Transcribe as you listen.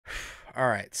All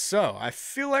right, so I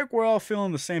feel like we're all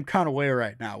feeling the same kind of way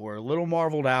right now. We're a little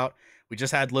marveled out. We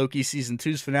just had Loki season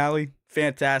two's finale.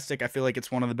 Fantastic. I feel like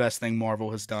it's one of the best things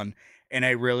Marvel has done in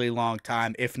a really long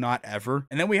time, if not ever.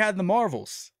 And then we had the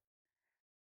Marvels.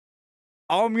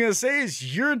 All I'm going to say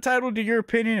is you're entitled to your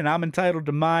opinion and I'm entitled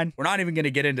to mine. We're not even going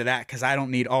to get into that because I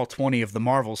don't need all 20 of the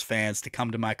Marvels fans to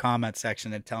come to my comment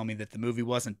section and tell me that the movie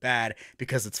wasn't bad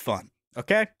because it's fun.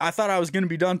 Okay? I thought I was going to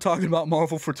be done talking about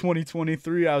Marvel for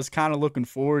 2023. I was kind of looking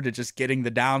forward to just getting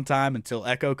the downtime until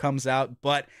Echo comes out,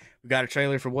 but we got a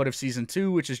trailer for What If Season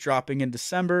 2, which is dropping in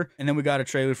December, and then we got a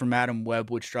trailer for Madam Web,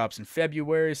 which drops in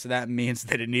February, so that means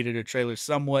that it needed a trailer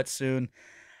somewhat soon.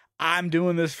 I'm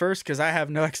doing this first because I have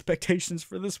no expectations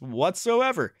for this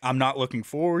whatsoever. I'm not looking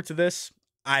forward to this.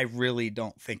 I really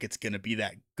don't think it's going to be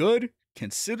that good,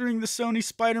 considering the Sony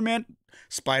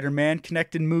Spider-Man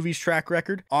connected movies track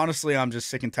record. Honestly, I'm just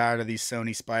sick and tired of these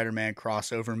Sony Spider-Man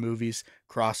crossover movies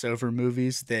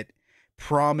that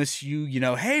promise you,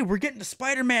 hey, we're getting to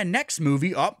Spider-Man next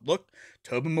movie. Oh, look,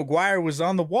 Tobey Maguire was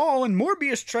on the wall in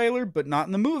Morbius trailer, but not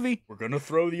in the movie. We're gonna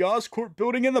throw the Oscorp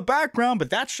building in the background, but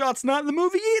that shot's not in the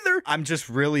movie either. I'm just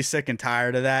really sick and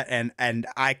tired of that, and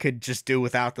I could just do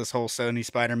without this whole Sony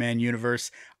Spider-Man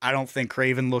universe. I don't think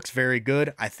Craven looks very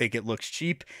good. I think it looks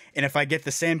cheap, and if I get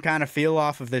the same kind of feel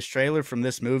off of this trailer from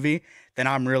this movie, then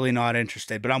I'm really not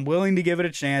interested. But I'm willing to give it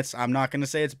a chance. I'm not going to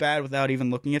say it's bad without even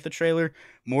looking at the trailer,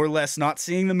 more or less not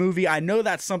seeing the movie. I know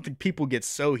that's something people get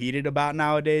so heated about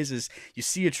nowadays is you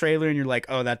see a trailer and you're like,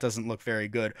 oh, that doesn't look very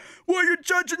good. Well, you're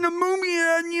judging the movie and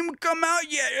it hasn't even come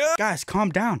out yet. Guys, calm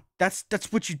down. That's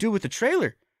what you do with the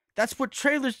trailer. That's what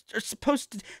trailers are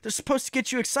supposed to, they're supposed to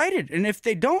get you excited. And if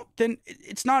they don't, then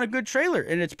it's not a good trailer.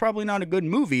 And it's probably not a good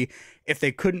movie if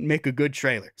they couldn't make a good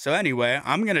trailer. So anyway,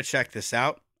 I'm going to check this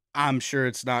out. I'm sure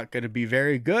it's not going to be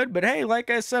very good, but hey, like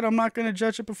I said, I'm not going to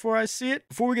judge it before I see it.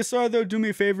 Before we get started though, do me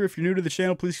a favor. If you're new to the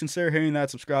channel, please consider hitting that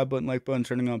subscribe button, like button,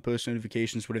 turning on post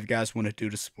notifications, whatever you guys want to do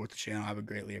to support the channel. I would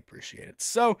greatly appreciate it.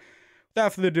 So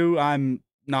without further ado, I'm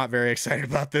not very excited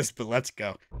about this, but let's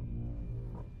go.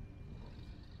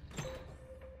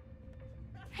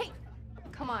 Hey,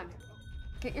 come on,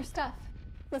 get your stuff.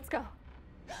 Let's go.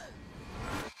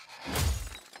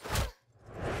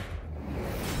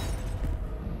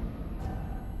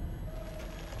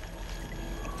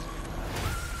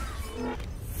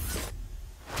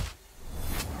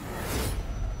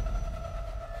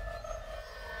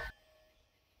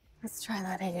 Let's try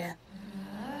that again.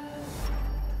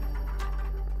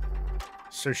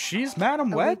 So she's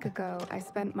Madam A Web? week ago, I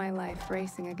spent my life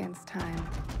racing against time,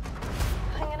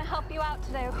 I'm gonna help you out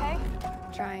today, okay?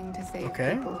 trying to save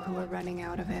Okay. people who were running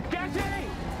out of it.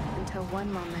 Until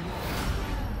one moment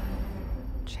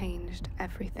changed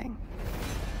everything.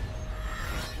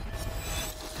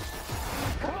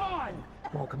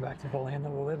 Welcome back to the land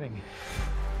of the living.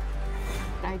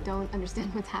 I don't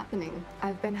understand what's happening.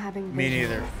 I've been having Me visions.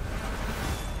 neither.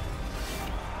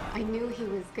 I knew he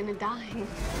was gonna die.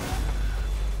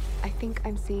 I think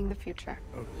I'm seeing the future.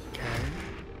 Okay.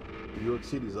 New York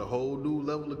City's a whole new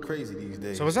level of crazy these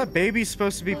days. So was that baby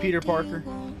supposed to be Peter Parker?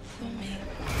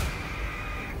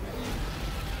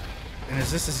 And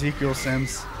is this Ezekiel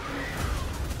Sims?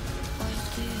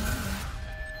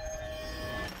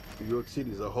 New York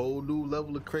City's a whole new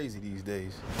level of crazy these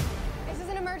days. This is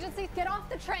an emergency. Get off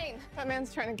the train. That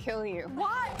man's trying to kill you.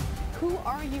 What? Who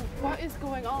are you? What is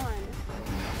going on?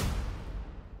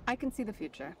 I can see the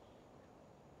future.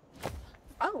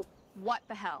 Oh, what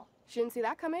the hell? She didn't see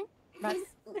that coming? That's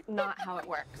not how it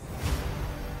works.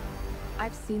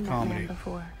 I've seen that Comedy. man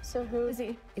before. So who is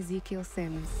he? Ezekiel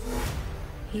Sims.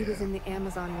 He was in the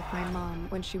Amazon with my mom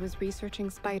when she was researching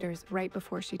spiders right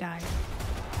before she died.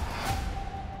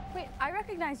 Wait, I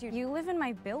recognize you. You live in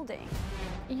my building.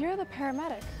 You're the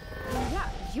paramedic. Yeah,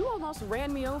 you almost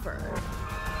ran me over.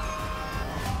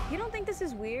 You don't think this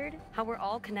is weird? How we're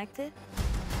all connected?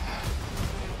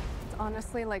 It's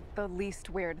honestly like the least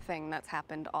weird thing that's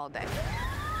happened all day.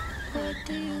 What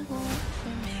do you want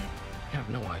from me? I have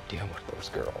no idea what those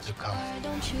girls are coming. Why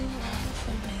don't you want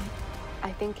from me?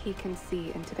 I think he can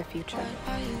see into the future.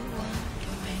 What are you want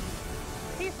from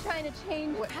me? He's trying to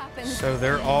change what happened. So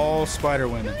they're all Spider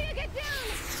Women. Julia, get down!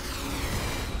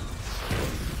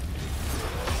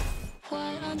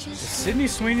 Why aren't you Is Sydney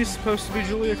Sweeney supposed to be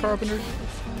Julia Carpenter?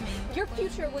 Your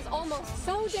future was almost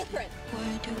so different.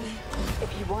 Where do we go?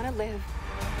 If you want to live,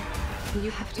 you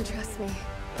have to trust me.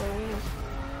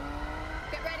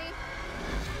 Get ready.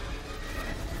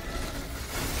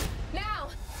 Now!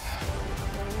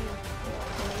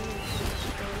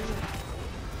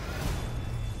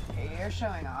 You're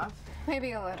showing off.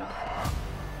 Maybe a little.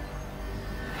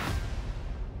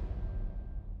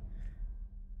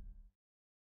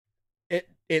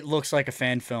 It looks like a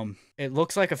fan film. It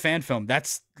looks like a fan film.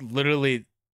 That's literally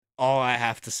all I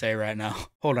have to say right now.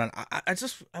 Hold on.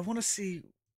 I want to see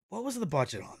what was the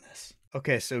budget on this.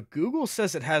 Okay, so Google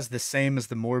says it has the same as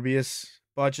the Morbius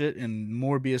budget, and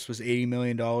Morbius was $80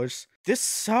 million. This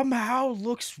somehow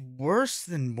looks worse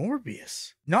than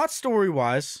Morbius. Not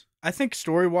story-wise. I think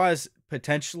story-wise,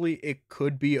 potentially it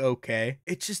could be okay.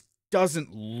 It just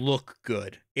doesn't look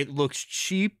good. It looks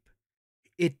cheap.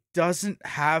 It doesn't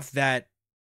have that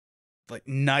like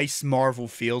nice Marvel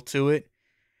feel to it.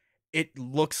 It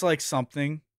looks like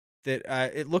something that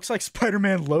it looks like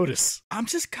Spider-Man Lotus. I'm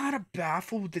just kind of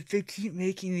baffled that they keep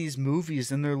making these movies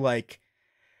and they're like,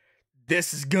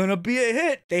 this is gonna be a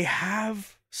hit. They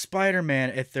have Spider-Man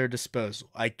at their disposal.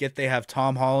 I get they have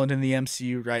Tom Holland in the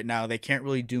MCU right now. They can't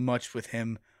really do much with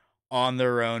him on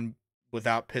their own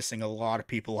without pissing a lot of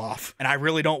people off. And I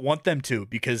really don't want them to,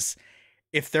 because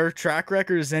if their track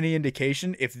record is any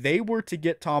indication, if they were to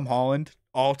get Tom Holland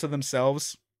all to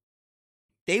themselves,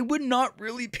 they would not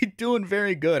really be doing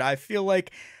very good. I feel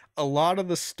like a lot of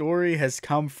the story has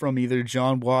come from either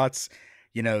John Watts,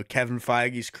 Kevin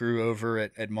Feige's crew over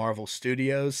at Marvel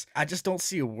Studios. I just don't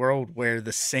see a world where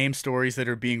the same stories that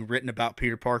are being written about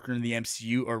Peter Parker in the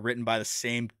MCU are written by the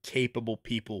same capable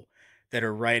people that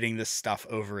are writing this stuff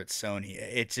over at Sony.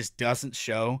 It just doesn't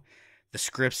show. The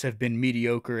scripts have been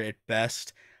mediocre at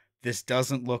best. This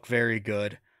doesn't look very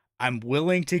good. I'm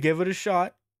willing to give it a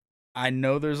shot. I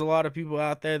know there's a lot of people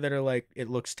out there that are like, it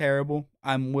looks terrible.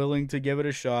 I'm willing to give it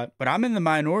a shot, but I'm in the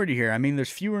minority here. I mean, there's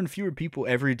fewer and fewer people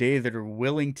every day that are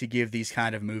willing to give these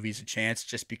kind of movies a chance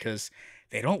just because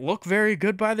they don't look very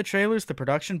good by the trailers. The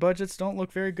production budgets don't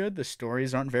look very good. The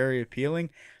stories aren't very appealing.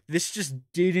 This just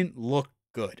didn't look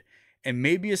good. And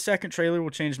maybe a second trailer will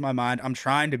change my mind. I'm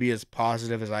trying to be as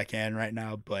positive as I can right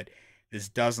now, but this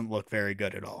doesn't look very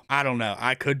good at all. I don't know.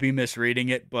 I could be misreading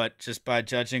it, but just by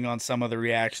judging on some of the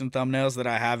reaction thumbnails that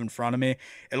I have in front of me,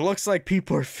 it looks like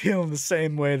people are feeling the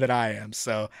same way that I am.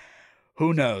 So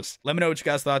who knows? Let me know what you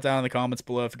guys thought down in the comments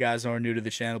below. If you guys are new to the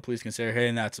channel, please consider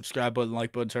hitting that subscribe button,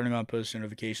 like button, turning on post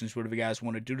notifications, whatever you guys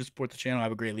want to do to support the channel. I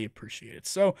would greatly appreciate it.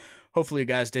 So hopefully you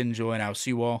guys did enjoy, and I'll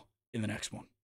see you all in the next one.